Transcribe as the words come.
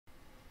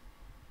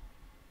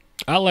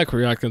I like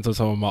reacting to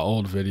some of my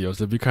old videos.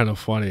 It'd be kind of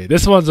funny.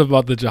 This one's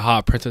about the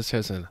Jahad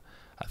princesses, and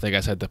I think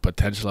I said the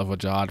potential of a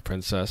Jahad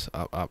princess.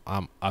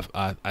 I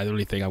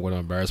really think I'm going to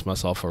embarrass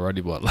myself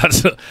already. But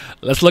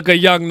let's look at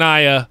young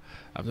Naya.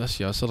 I'm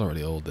still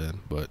already old then.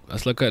 But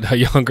let's look at a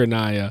younger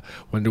Naya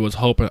when there was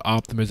hope and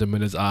optimism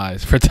in his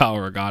eyes for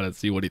Tower of God and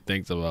see what he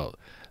thinks about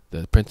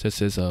the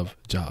princesses of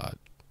Jahad.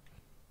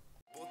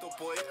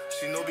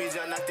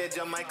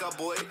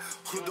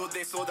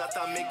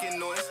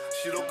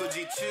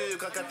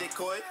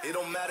 It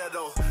don't matter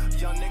though.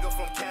 Young nigga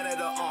from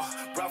Canada,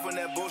 brought from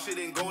that bullshit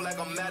and go like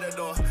a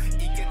matador.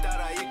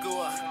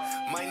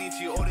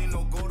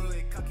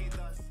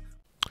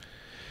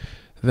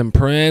 Them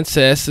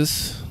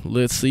princesses.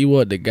 Let's see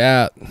what they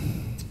got.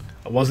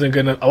 I wasn't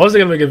gonna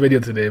make a video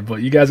today,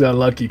 but you guys got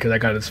lucky because I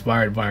got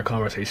inspired by a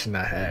conversation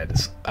I had.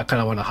 I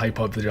kind of want to hype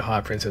up the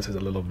Jahad princesses a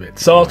little bit.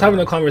 So I was having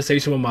a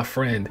conversation with my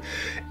friend,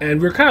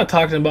 and we were kind of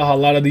talking about how a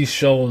lot of these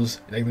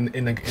shows, like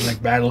in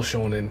battle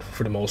shonen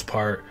for the most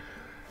part,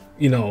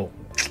 you know,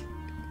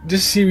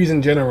 just series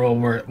in general,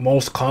 where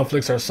most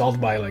conflicts are solved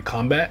by like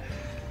combat.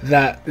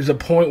 That there's a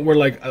point where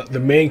like the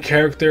main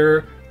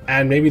character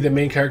and maybe the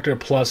main character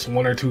plus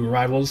one or two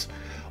rivals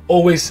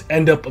always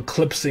end up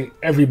eclipsing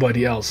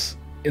everybody else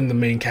in the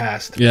main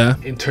cast. Yeah.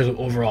 In terms of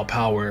overall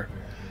power.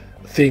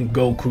 Think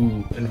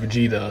Goku and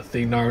Vegeta.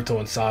 Think Naruto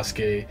and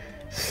Sasuke.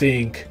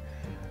 Think,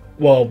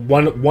 well,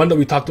 one that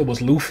we talked about was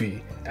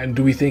Luffy. And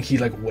do we think he's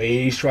like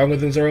way stronger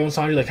than Zoro and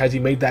Sanji? Like, has he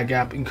made that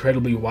gap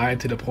incredibly wide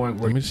to the point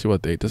where? Let me see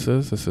what date this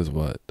is. This is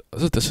what?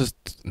 This is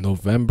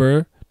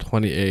November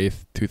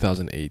 28th,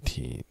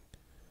 2018.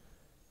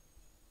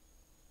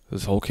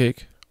 This whole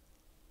cake.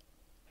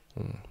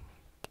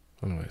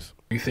 Anyways,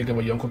 you think of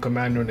a Yonko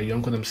commander and the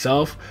Yonko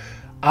himself.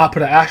 I'll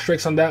put an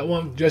asterisk on that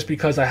one just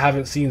because I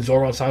haven't seen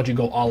Zoro and Sanji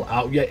go all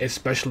out yet,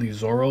 especially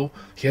Zoro.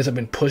 He hasn't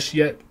been pushed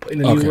yet in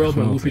the new world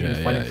when Luffy's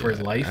been fighting for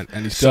his life.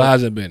 And he still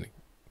hasn't been.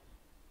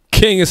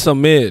 King is some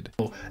mid.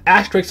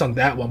 Asterisk on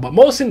that one. But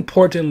most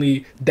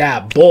importantly,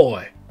 that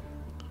boy.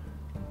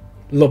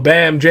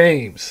 LeBam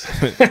James.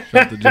 Shout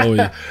out to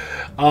Joey.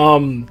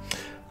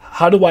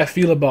 How do I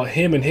feel about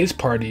him and his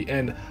party?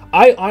 And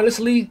I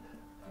honestly,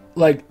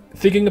 like,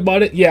 thinking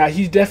about it, yeah,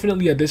 he's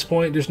definitely at this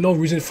point. There's no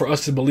reason for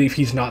us to believe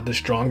he's not the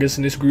strongest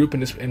in this group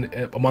and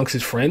amongst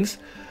his friends.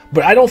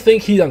 But I don't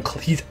think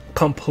he's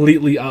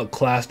completely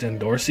outclassed in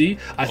Dorsey.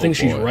 I think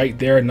she's right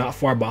there, not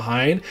far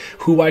behind.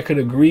 Who I could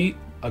agree.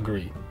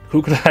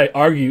 Who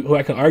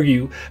I can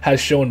argue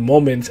has shown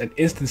moments and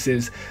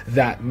instances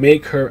that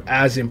make her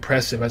as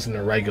impressive as an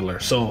irregular.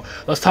 So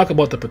let's talk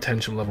about the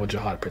potential of a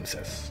Jahad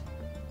princess.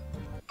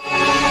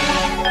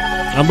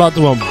 I'm about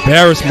to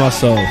embarrass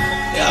myself.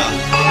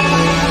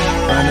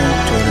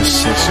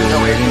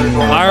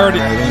 I already.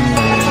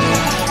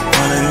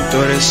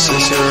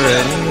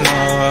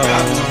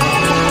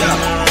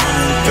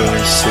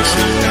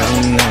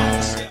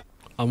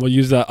 I'm gonna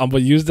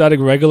use that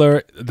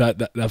irregular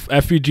that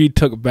F.U.G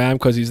took Bam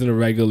because he's an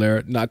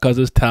irregular, not because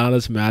his talent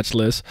is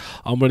matchless.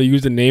 I'm gonna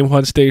use the name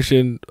hunt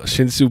station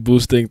Shinsu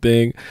boosting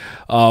thing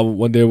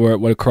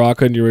when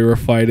Croc and Yuri were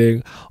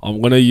fighting.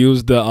 I'm gonna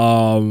use the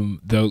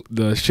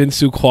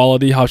Shinsu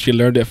quality, how she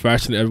learned it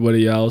faster than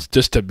everybody else,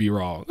 just to be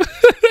wrong.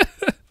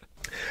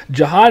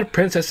 Jahad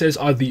princesses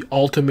are the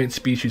ultimate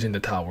species in the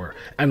tower,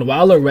 and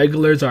while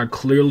irregulars are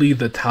clearly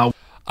the tower.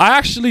 I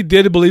actually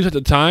did believe at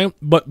the time,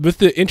 but with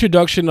the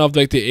introduction of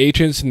like the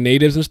ancients and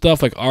natives and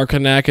stuff like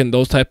Arcanak and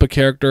those type of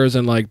characters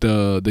and like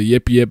the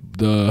Yip Yip,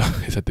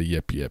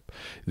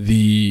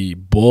 the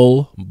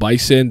bull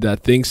bison,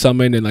 that thing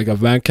summoned and like a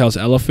Van Kel's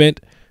elephant,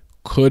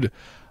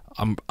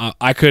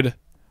 I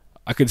could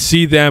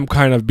see them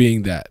kind of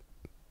being that,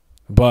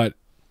 but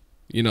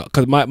you know,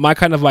 because my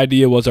kind of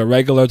idea was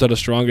irregulars are the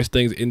strongest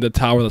things in the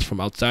tower that's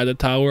from outside the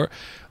tower,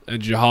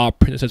 and Jahad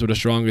princesses were the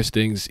strongest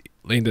things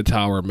in the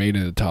tower, made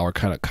in the tower,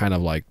 kind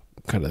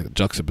of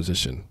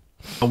juxtaposition.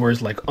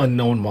 Words like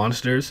unknown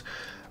monsters.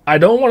 I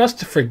don't want us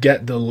to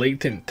forget the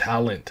latent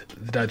talent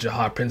that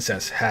Jahad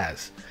princess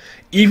has.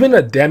 Even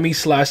a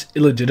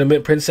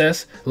demi/illegitimate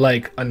princess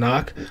like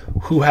Anak,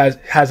 who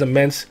has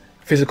immense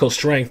physical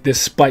strength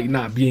despite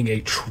not being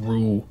a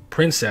true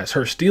princess.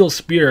 Her steel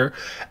spear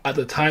at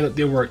the time that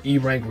there were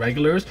E-rank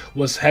regulars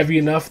was heavy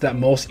enough that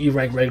most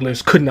E-rank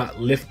regulars could not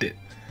lift it,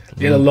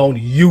 let alone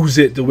use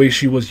it the way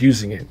she was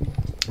using it,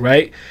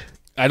 right?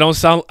 I don't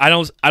sound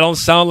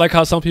like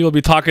how some people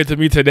be talking to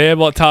me today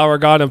about Tower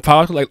of God and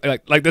Power.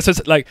 Like this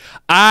is like,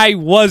 I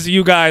was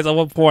you guys at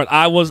one point.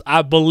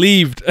 I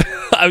believed.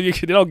 I mean,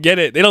 they don't get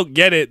it. They don't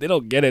get it.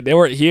 They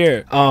weren't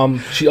here.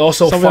 She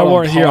also some of them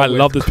weren't here. I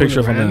love this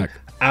picture from that.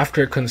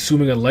 After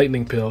consuming a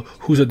lightning pill,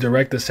 who's a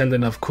direct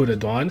descendant of Kuda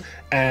Dawn,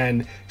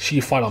 and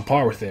she fought on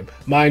par with him.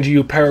 Mind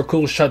you,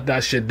 Paracool shut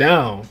that shit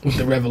down with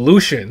the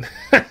revolution,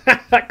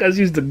 because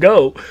he's the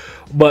GOAT.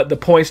 But the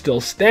point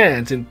still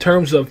stands. In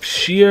terms of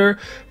sheer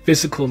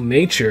physical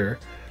nature,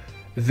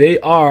 they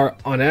are,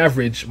 on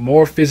average,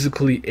 more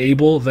physically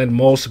able than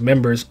most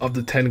members of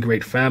the 10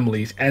 great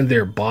families, and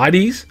their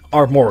bodies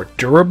are more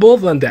durable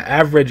than the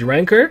average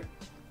ranker.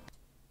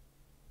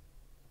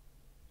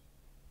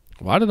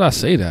 Why did I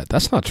say that?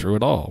 That's not true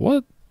at all.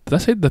 What? Did I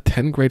say the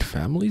 10 great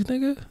families,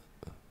 nigga?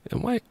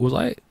 Was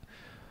I?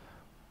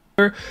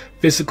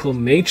 Physical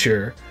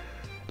nature,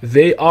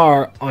 they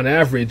are, on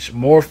average,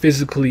 more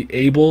physically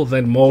able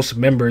than most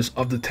members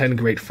of the 10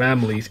 great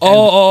families.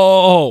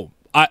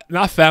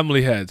 Not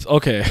family heads.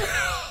 Okay.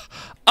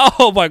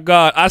 Oh my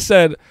God. I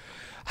said,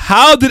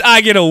 how did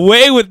I get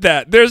away with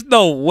that? There's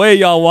no way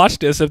y'all watch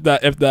this if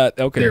that,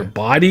 okay. Their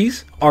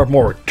bodies are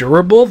more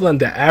durable than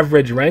the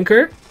average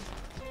ranker,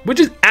 which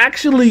is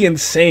actually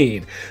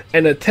insane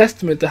and a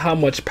testament to how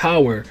much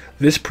power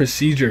this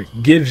procedure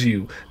gives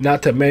you,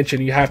 not to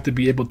mention you have to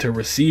be able to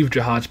receive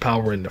Jahad's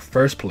power in the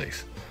first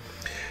place.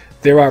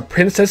 There are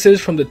princesses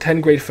from the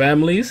 10 great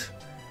families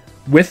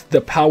with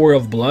the power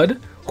of blood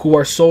who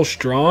are so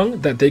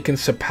strong that they can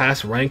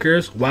surpass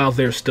rankers while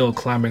they're still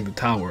climbing the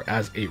tower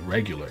as a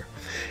regular.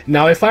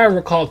 Now, if I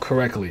recall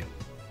correctly,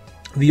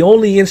 the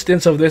only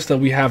instance of this that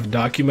we have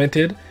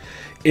documented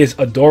is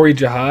Adori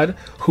Jahad,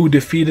 who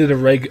defeated a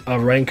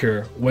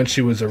ranker when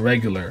she was a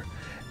regular.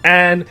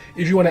 And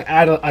if you want to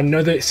add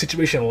another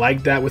situation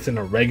like that within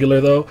a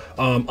regular though,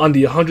 on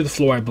the 100th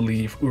floor, I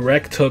believe,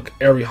 Urek took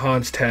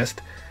Arihan's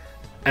test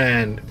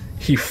and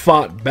he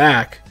fought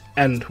back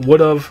and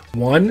would have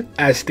won,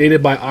 as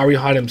stated by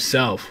Arihan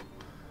himself.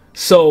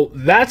 So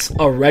that's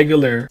a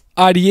regular.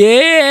 A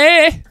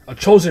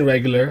chosen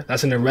regular,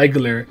 that's an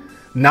irregular,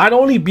 not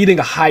only beating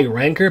a high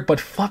ranker, but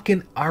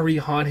fucking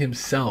Arihan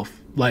himself.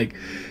 Like,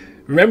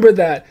 remember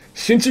that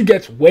Shinsu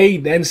gets way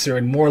denser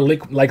and more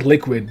like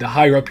liquid the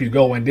higher up you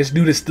go, and this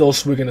dude is still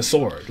swinging a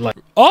sword. Like,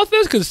 all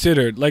things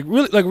considered, like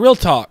real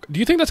talk, do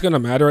you think that's gonna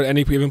matter at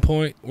any given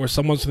point where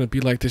someone's gonna be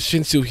like, the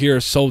Shinsu here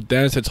is so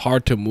dense it's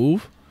hard to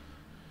move?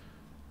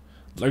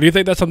 Like, do you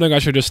think that's something I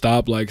should just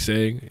stop like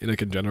saying,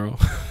 like, in general?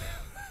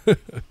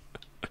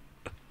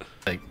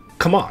 Like,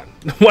 come on.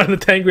 One of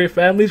the 10 great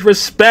families,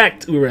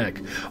 respect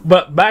Urek.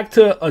 But back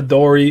to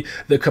Adori,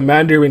 the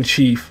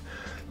commander-in-chief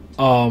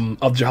of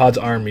Jahad's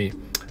army,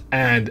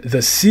 and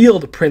the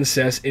sealed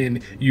princess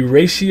in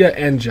Eurasia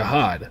and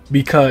Jahad,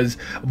 because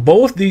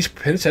both these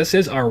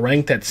princesses are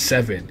ranked at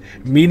 7,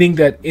 meaning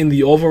that in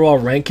the overall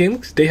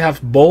rankings they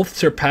have both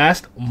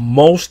surpassed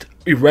most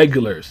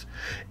irregulars,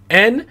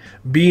 and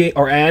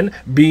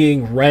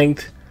being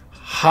ranked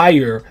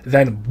higher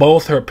than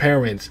both her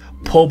parents,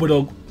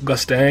 Pobodo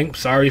Gustang,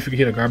 sorry if you can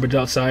hear the garbage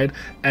outside,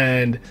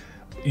 and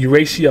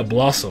Eurasia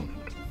Blossom.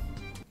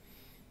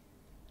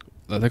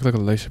 I think like a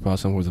relationship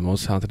Blossom was the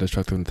most talented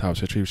destructive in the Tower's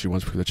history. She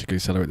once proved that she could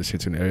accelerate the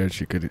Shinsu in an area.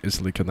 She could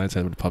instantly kill 9%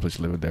 of the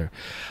population living there.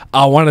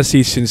 I want to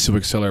see Shinsu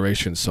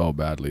acceleration so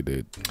badly,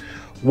 dude.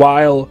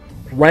 While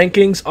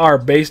rankings are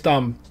based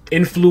on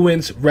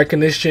influence,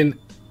 recognition,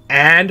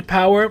 and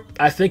power,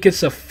 I think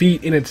it's a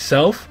feat in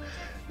itself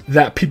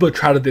that people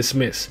try to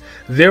dismiss.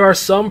 There are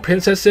some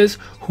princesses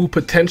who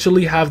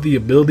potentially have the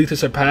ability to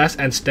surpass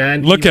and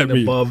stand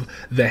above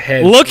the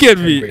heads of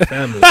great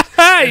families.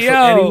 For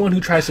anyone who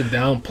tries to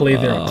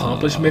downplay their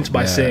accomplishments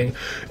by saying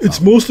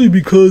it's mostly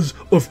because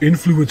of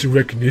influence and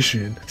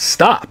recognition,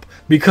 stop.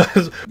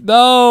 Because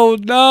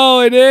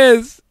no, it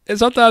is. And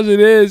sometimes it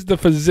is the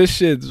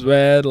positions,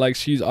 man. Like,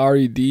 she's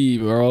RED,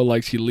 bro.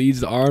 Like, she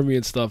leads the army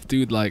and stuff,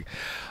 dude. Like,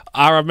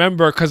 I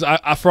remember, because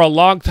I for a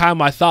long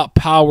time I thought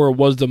power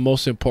was the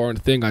most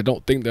important thing. I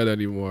don't think that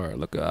anymore.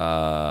 Look,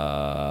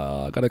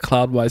 I gotta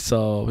cloud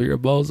myself. You're a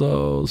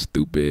bozo,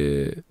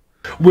 stupid.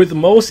 With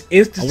most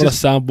instances, I want a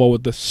soundboard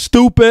with the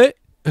stupid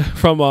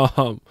from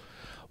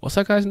what's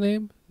that guy's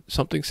name?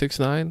 Something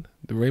 6ix9ine,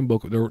 the rainbow,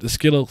 the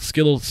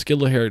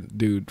skittle haired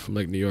dude from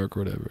like New York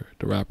or whatever,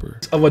 the rapper.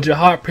 Of a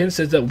Jahad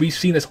princess that we've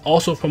seen is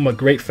also from a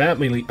great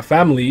family.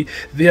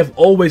 They have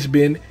always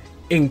been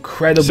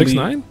incredibly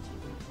 6ix9ine?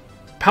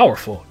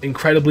 Powerful,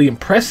 incredibly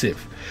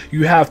impressive.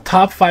 You have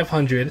top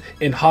 500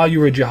 in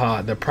Ha-Yura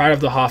Jahad, the pride of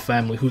the Ha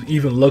family, who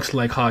even looks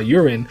like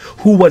Ha-Yurin,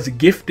 who was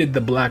gifted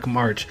the Black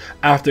March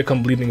after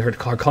completing her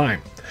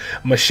climb.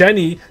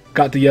 Masheni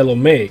got the Yellow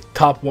May,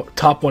 top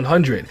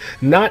 100.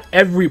 Not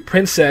every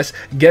princess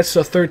gets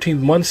a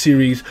 13-month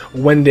series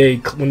when they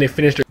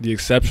finish their... The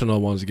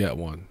exceptional ones get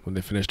one when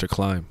they finish their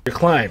climb.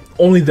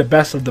 Only the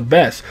best of the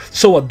best.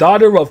 So a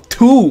daughter of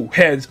 2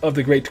 heads of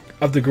the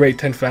great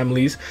 10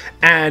 families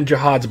and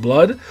Jahad's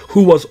blood,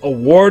 who was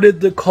awarded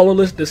the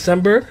colorless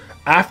December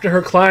after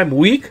her climb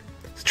week.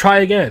 Try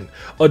again.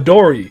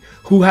 Adori,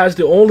 who has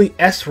the only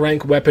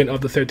S-rank weapon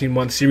of the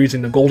 13-month series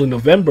in the Golden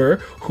November,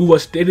 who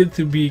was stated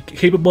to be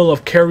capable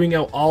of carrying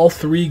out all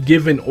 3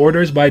 given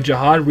orders by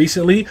Jahad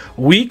recently.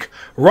 Weak?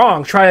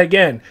 Wrong. Try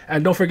again.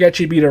 And don't forget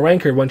she beat a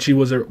ranker when she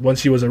was a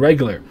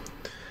regular.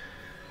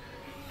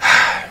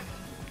 I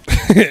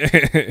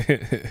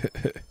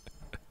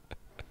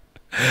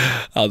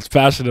was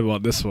passionate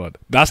about this one.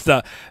 That's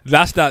that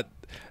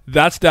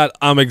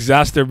I'm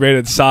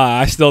exacerbated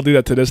sigh. I still do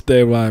that to this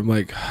day where I'm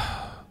like...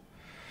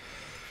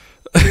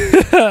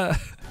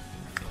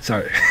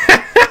 Sorry.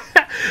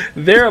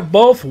 They're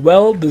both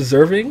well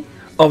deserving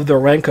of the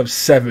rank of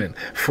 7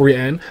 free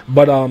N,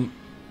 but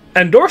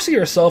And Dorsey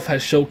herself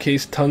has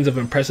showcased tons of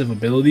impressive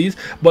abilities,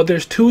 but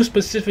there's two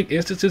specific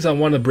instances I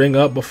want to bring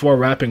up before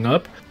wrapping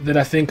up that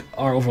I think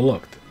are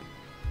overlooked.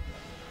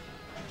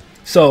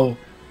 So,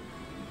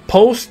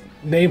 post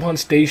Name Hunt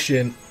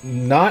Station,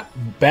 not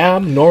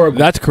Bam nor...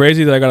 That's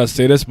crazy that I gotta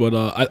say this, but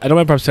I don't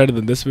remember I've said it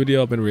in this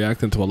video. I've been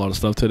reacting to a lot of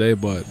stuff today,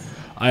 but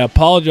I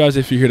apologize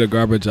if you hear the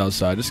garbage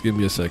outside. Just give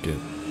me a second.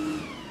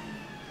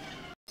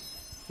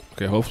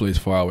 Okay, hopefully it's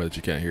far away that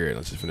you can't hear it.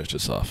 Let's just finish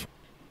this off.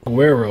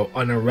 Guerrero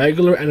on a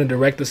regular and a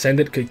direct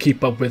descendant could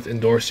keep up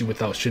with Dorsey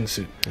without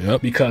Shinsu.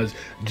 Yep. Because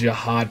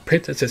Jahad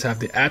princesses have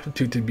the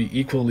aptitude to be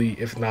equally,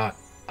 if not,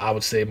 I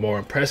would say, more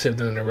impressive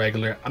than a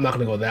regular. I'm not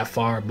going to go that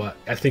far, but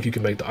I think you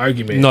can make the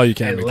argument. No, you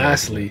can't. And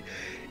lastly,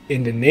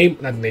 in the name,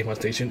 not the Name Hunt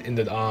Station, in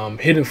the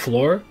Hidden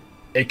Floor,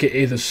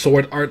 aka the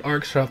Sword Art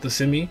arc, shout out to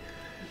Simi,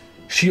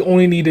 she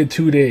only needed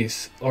 2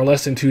 days, or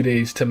less than 2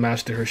 days, to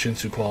master her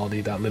Shinsu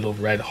quality, that little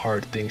red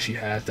heart thing she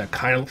has that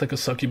kind of looks like a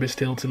succubus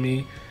tail to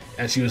me.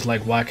 And she was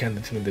like, why can't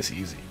it be this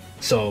easy?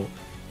 So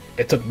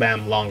it took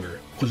Bam longer,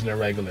 who's an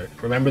irregular.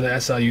 Remember the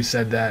SLU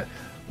said that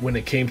when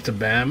it came to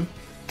Bam,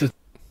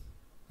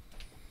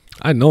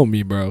 I know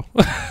me, bro.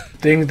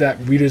 thing that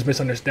readers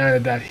misunderstand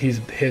is that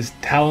his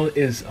talent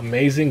is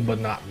amazing but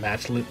not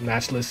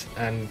matchless,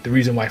 and the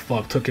reason why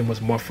F.U.G took him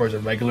was more for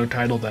his regular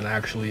title than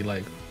actually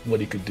like what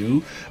he could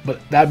do. But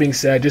that being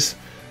said, just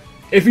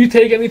if you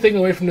take anything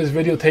away from this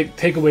video,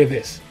 take away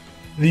this: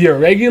 the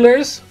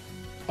irregulars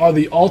are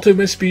the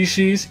ultimate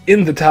species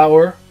in the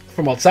tower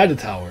from outside the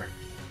tower,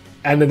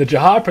 and then the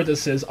Jahad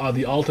princesses are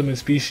the ultimate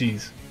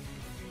species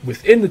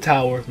within the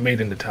tower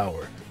made in the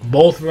tower.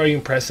 Both very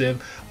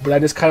impressive, but I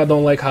just kind of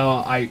don't like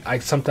how I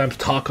sometimes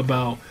talk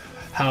about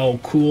how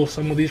cool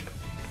some of these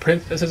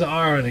princesses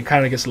are, and it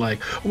kind of gets like,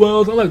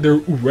 well, it's not like they're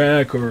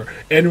Urek or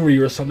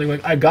Enri or something.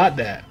 Like, I got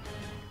that.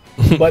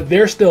 But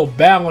they're still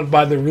bound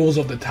by the rules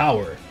of the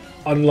tower,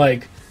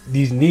 unlike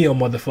these Neo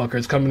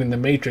motherfuckers coming in the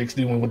Matrix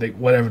doing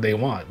whatever they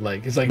want.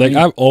 Like, it's like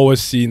I've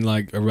always seen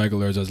like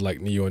irregulars as like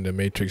Neo in the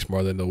Matrix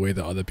more than the way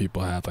that other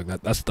people have. Like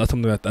that's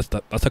something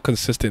that's a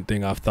consistent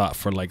thing I've thought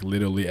for like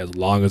literally as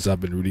long as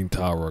I've been reading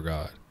Tower of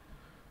God.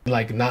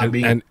 Like not and,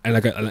 being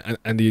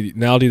and the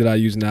analogy that I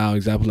use now,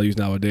 example I use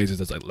nowadays is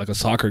it's like a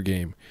soccer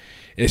game.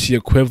 It's the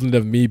equivalent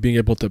of me being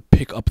able to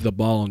pick up the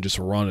ball and just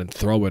run and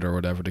throw it or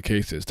whatever the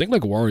case is. Think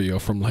like Wario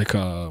from like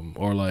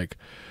or like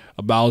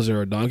a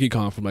Bowser or Donkey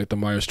Kong from like the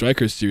Mario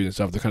Strikers series and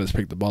stuff. They kind of just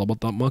pick the ball.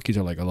 But the monkeys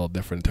are like a little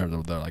different in terms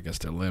of their, I guess,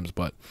 their limbs.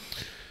 But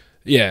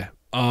yeah,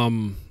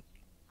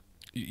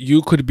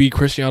 you could be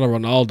Cristiano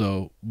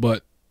Ronaldo,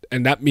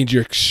 and that means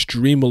you're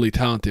extremely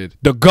talented.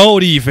 The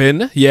GOAT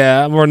even.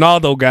 Yeah, I'm a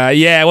Ronaldo guy.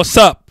 Yeah, what's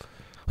up?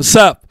 What's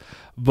up?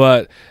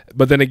 But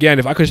then again,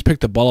 if I could just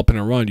pick the ball up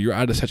and run, you're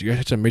at such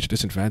a major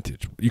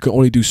disadvantage. You can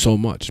only do so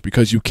much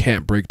because you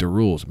can't break the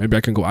rules. Maybe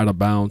I can go out of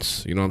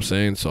bounds. You know what I'm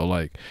saying? So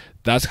like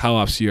that's how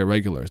I see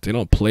irregulars. They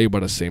don't play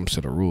by the same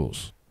set of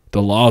rules.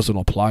 The laws don't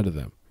apply to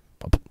them.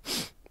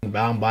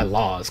 Bound by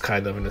laws,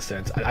 kind of, in a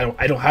sense.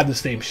 I don't have the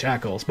same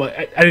shackles.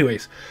 But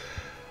anyways,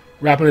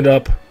 wrapping it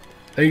up.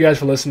 Thank you guys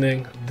for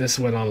listening. This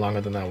went on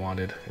longer than I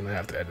wanted, and I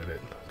have to edit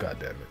it. God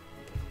damn it.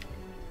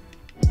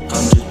 I'm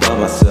just by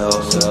myself.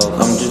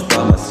 I'm just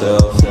by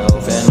myself.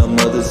 Phantom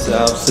of the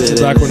South.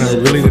 Sitting back when I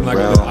really didn't like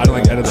it. I don't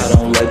like editing. I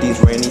don't like these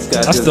rainy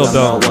skies. I still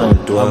don't.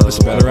 I'm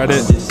just better at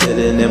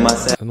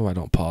it. I know I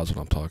don't pause when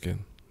I'm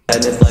talking.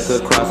 And it's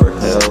like a cry for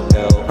help.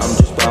 I'm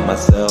just by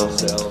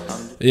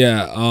myself.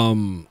 Yeah.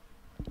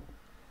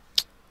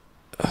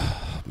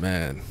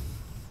 Man.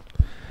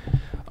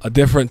 A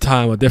different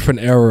time, a different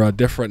era, a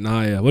different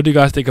Naya. What do you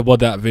guys think about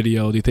that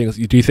video? Do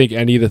you think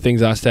any of the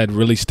things I said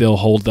really still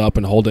hold up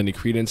and hold any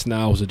credence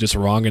now? Was it just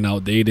wrong and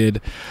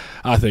outdated?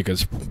 I think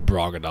it's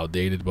wrong and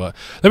outdated, but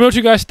let me know what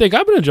you guys think.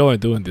 I've been enjoying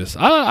doing this.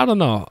 I don't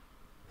know.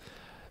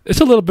 It's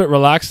a little bit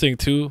relaxing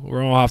too. We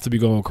don't have to be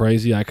going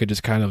crazy. I could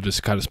just kind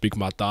of speak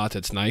my thoughts.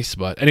 It's nice.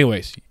 But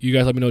anyways, you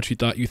guys let me know what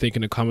you think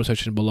in the comment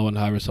section below, and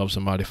have yourself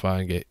some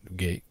modifying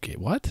get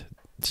what?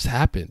 Just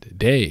happened.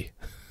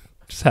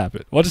 Just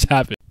happened. What just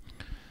happened?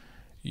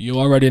 You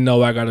already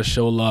know I gotta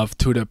show love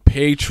to the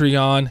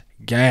Patreon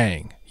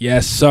gang.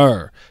 Yes,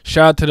 sir.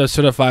 Shout out to the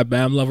certified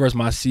BAM lovers,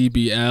 my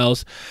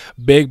CBLs.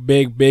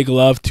 Big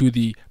love to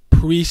the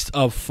Priest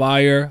of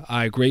Fire.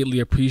 I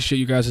greatly appreciate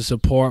you guys'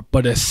 support,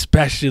 but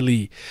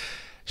especially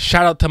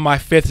shout out to my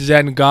 5th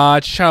Zen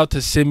God. Shout out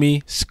to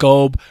Simi,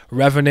 Scobe,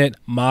 Revenant,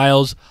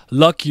 Miles,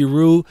 Lucky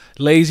Roo,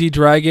 Lazy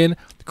Dragon,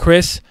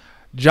 Chris,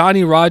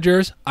 Johnny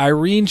Rogers,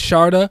 Irene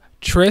Sharda,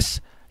 Triss,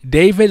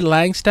 David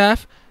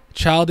Langstaff,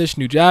 Childish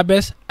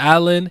Nujabes,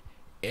 Alan,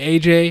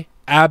 AJ,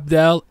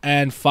 Abdel,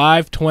 and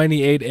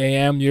 5:28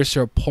 a.m. Your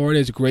support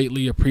is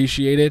greatly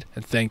appreciated,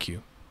 and thank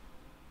you.